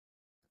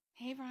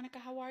Hey Veronica,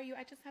 how are you?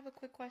 I just have a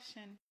quick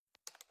question.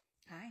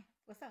 Hi,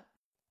 what's up?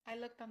 I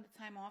looked on the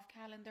time off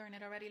calendar and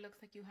it already looks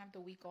like you have the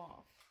week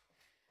off.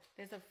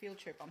 There's a field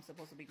trip I'm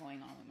supposed to be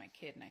going on with my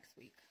kid next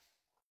week.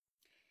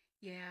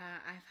 Yeah,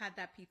 I've had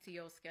that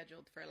PTO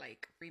scheduled for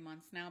like 3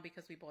 months now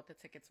because we bought the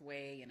tickets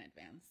way in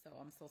advance. So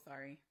I'm so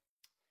sorry.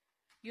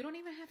 You don't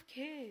even have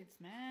kids,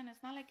 man.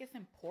 It's not like it's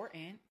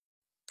important.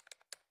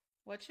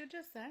 What you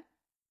just said?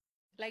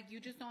 Like you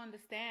just don't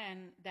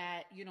understand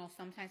that,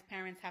 sometimes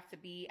parents have to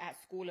be at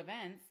school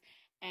events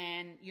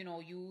and,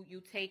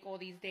 you take all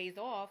these days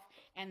off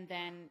and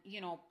then,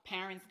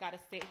 parents got to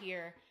sit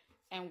here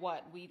and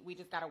what? We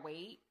just got to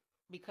wait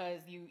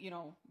because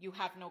you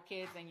have no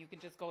kids and you can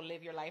just go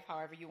live your life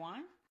however you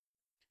want.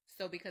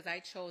 So because I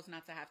chose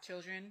not to have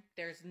children,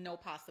 there's no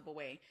possible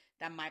way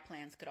that my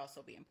plans could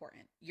also be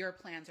important. Your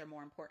plans are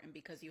more important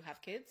because you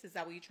have kids. Is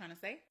that what you're trying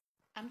to say?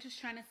 I'm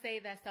just trying to say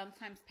that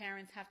sometimes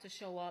parents have to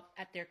show up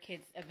at their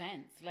kids'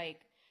 events. Like,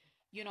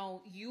 you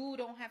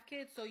don't have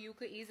kids, so you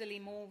could easily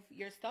move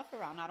your stuff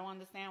around. I don't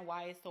understand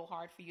why it's so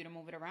hard for you to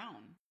move it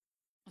around.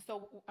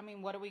 So, I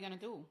mean, what are we going to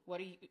do?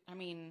 I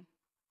mean,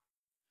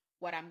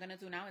 what I'm going to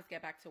do now is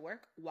get back to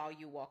work while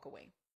you walk away.